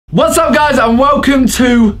What's up guys and welcome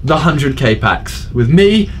to the 100k packs with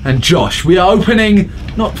me and Josh. We are opening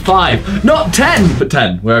not 5, not 10, but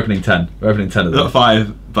 10. We're opening 10. We're opening 10 of them. Not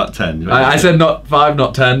 5, but 10. I said not 5,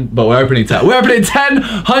 not 10, but we're opening 10. We're opening 10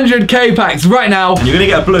 100k packs right now. And you're gonna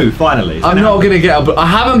get a blue finally. I'm not gonna get a blue. I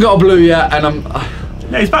haven't got a blue yet, and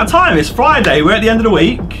Yeah, it's about time. It's Friday. We're at the end of the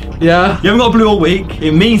week. Yeah. You haven't got a blue all week.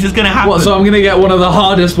 It means it's gonna happen. What? So I'm gonna get one of the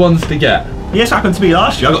hardest ones to get. Yes, happened to me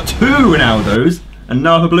last year. I got 2 Ronaldos and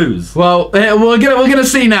no other blues. Well, we're gonna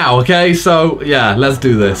see now. Okay, so yeah, let's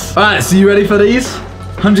do this. All right, so you ready for these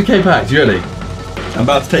 100k packs? You ready? I'm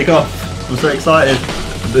about to take off. I'm so excited.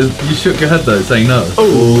 You shook your head though, saying no.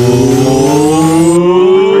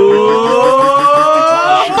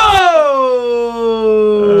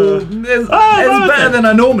 It's better than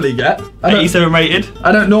I normally get. 87 rated.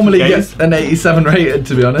 I don't normally get an 87 rated,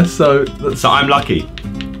 to be honest. So I'm lucky.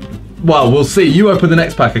 Well, we'll see. You open the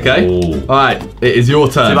next pack, okay? Ooh. All right, it is your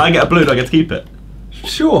turn. So if I get a blue, do I get to keep it?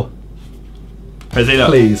 Sure.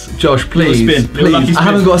 Please, Josh, please, spin. please. I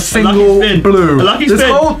haven't got a single blue. A lucky spin.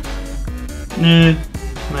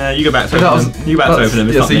 Nah, you go back to open them. You go back to open them.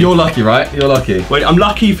 Yeah, so you're lucky, right? You're lucky. Wait, I'm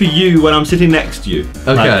lucky for you when I'm sitting next to you.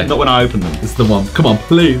 Okay. Like, not when I open them. It's the one. Come on,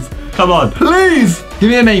 please. Come on. Please. Give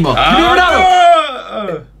me a Neymar. Give me a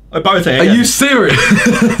Ronaldo. Boateng. Are you serious?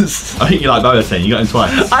 I think you like Boateng. You got him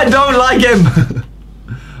twice. I don't like him.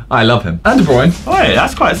 I love him. And De Bruyne. Oh, yeah,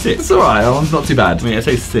 that's quite sick. It's alright. I'm not too bad. I mean, I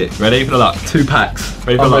say sick. Ready for the luck? 2 packs.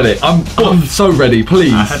 Ready for I'm luck? ready. I'm so ready.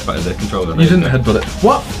 Please. I headbutted the controller. You didn't headbutt it.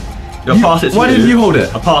 What? Pass it to Why didn't you hold it?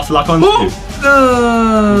 I passed the luck on to you.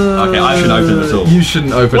 Okay, I shouldn't open it at all. You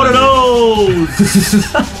shouldn't open What it. are those?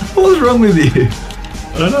 What's wrong with you?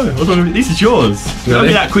 I don't know. What's wrong with you? This is yours. You gotta Really?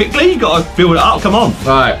 do that quickly. You gotta build it up. Come on.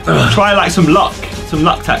 Alright. Try like some luck. Some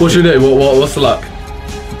luck tactics. What should we do? What's the luck?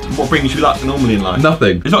 What brings you luck normally in life?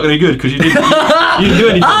 Nothing. It's not gonna be good because you didn't do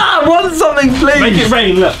anything. I want something, please. Make it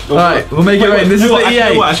rain. Look. Alright, we'll make it rain. This is for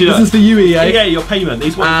EA. This is for you, EA. EA, your payment.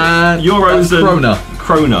 These ones. And Euros and Krona.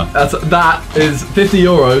 Krona. That is 50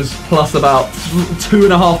 euros plus about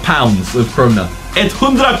 2.5 pounds of Krona. It's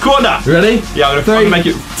 100 Krona. You ready? Yeah, I'm gonna 3, make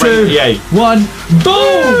it 2, rain. EA. 1,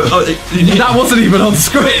 boom! Oh, that wasn't even on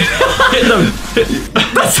screen. Hit them.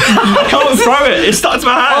 I can't throw it. It stuck to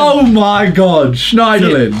my hand. Oh my god,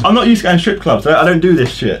 Schneiderlin. I'm not used to going to strip clubs. I don't do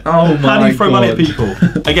this shit. Oh my god. How do you throw money at people?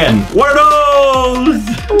 Again. What are those?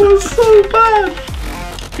 Oh, so bad.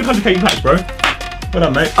 Good 100k packs, bro. Well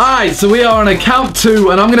done, mate. Alright, so we are on account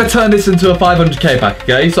 2, and I'm going to turn this into a 500k pack,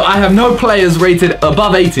 okay? So I have no players rated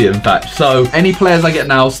above 80, in fact. So any players I get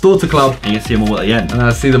now, store to club. And you can see them all at the end. And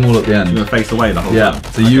I see them all at the end. You're going to face away the whole time.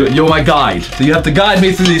 So you're my guide. So you have to guide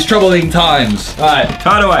me through these troubling times. Alright.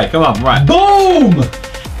 Turn away. Come on, right. Boom!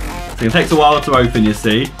 So it takes a while to open, you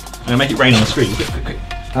see. I'm going to make it rain on the screen. Quick.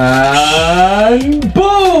 And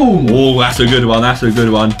boom! Oh, that's a good one. That's a good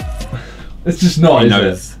one. It's just not, is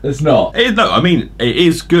it? It's not. No, I mean, it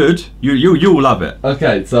is good. You'll love it.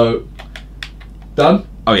 Okay, so... Done?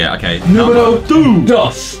 Oh, yeah, okay. Número 2.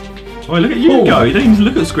 Dos. Oh, look at you go. You don't even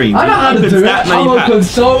look at the screen. I know how to do it. I've opened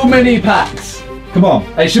so many packs. Come on.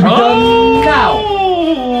 It should be done now.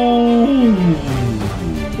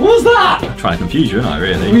 What was that? I'm trying to confuse you, aren't I,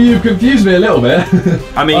 really? Well, you've confused me a little bit.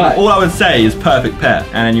 I mean, all I would say is perfect pair,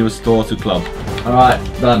 and then you would store to club. Alright,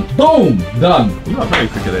 done. Boom! Done. You are very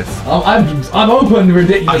quick at this. I'm open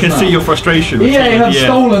ridiculous. I can see your frustration. EA have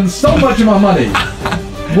stolen so much of my money.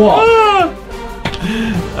 What?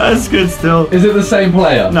 That's good still. Is it the same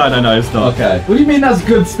player? No, it's not. Okay. What do you mean that's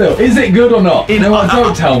good still? Is it good or not? You know what?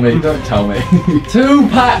 Don't tell me. Don't tell me. 2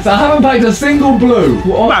 packs. I haven't packed a single blue.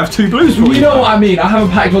 I have 2 blues for you. You know what I mean? I haven't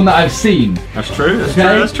packed one that I've seen. That's true.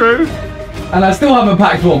 That's true. And I still haven't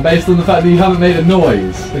packed one based on the fact that you haven't made a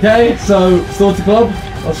noise. Okay? So, store to club.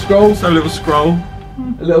 I'll scroll. So a little scroll.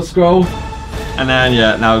 A little scroll. And then,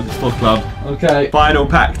 yeah, now store to club. Okay. Final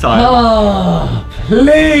pack time. Ah,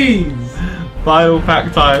 please. Final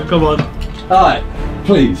pack time. Come on. Alright,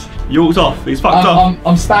 please. You walked off. He's fucked off.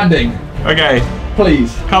 I'm standing. Okay.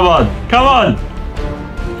 Please. Come on. Come on.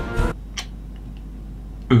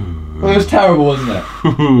 Well, it was terrible, wasn't it?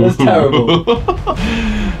 It was terrible.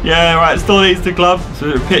 Yeah, right. Store these to club. It's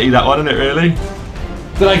a pity that one, isn't it, really?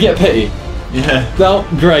 Did I get pity? Yeah. No,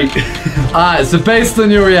 great. Alright, so based on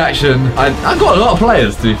your reaction, I got a lot of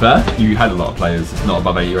players, to be fair. You had a lot of players. It's not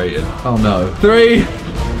above 80 rated. Oh no. 3,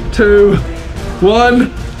 2,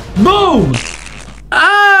 1, boom!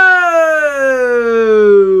 Oh!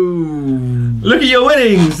 Look at your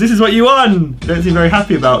winnings. This is what you won. You don't seem very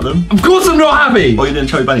happy about them. Of course I'm not happy. Or you didn't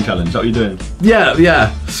Chubby Bunny challenge. Is that what you're doing?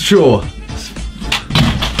 Yeah, sure.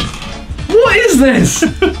 What is this?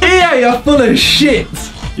 EA are full of shit.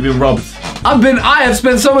 You've been robbed. I have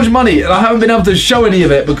spent so much money and I haven't been able to show any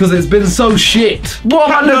of it because it's been so shit. What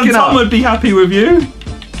am I looking at? Tom would be happy with you.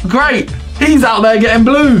 Great. He's out there getting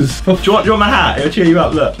blues. Do you want my hat? It'll cheer you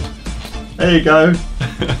up, look. There you go.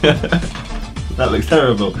 That looks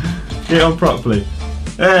terrible. Get it on properly.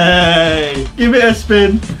 Hey! Give it a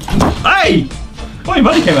spin. Hey! Oh, your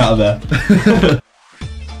money came out of there.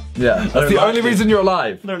 Yeah, that's the only reason you're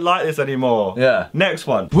alive. I don't like this anymore. Yeah. Next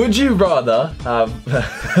one. Would you rather have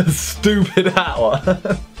a stupid hat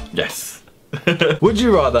on? Yes. Would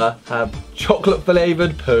you rather have chocolate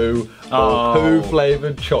flavoured poo or poo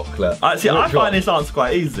flavoured chocolate? See, I find this answer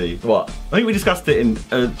quite easy. What? I think we discussed it in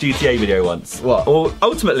a GTA video once. What? Or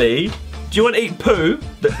ultimately, do you want to eat poo,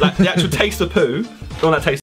 like the actual taste of poo, or that taste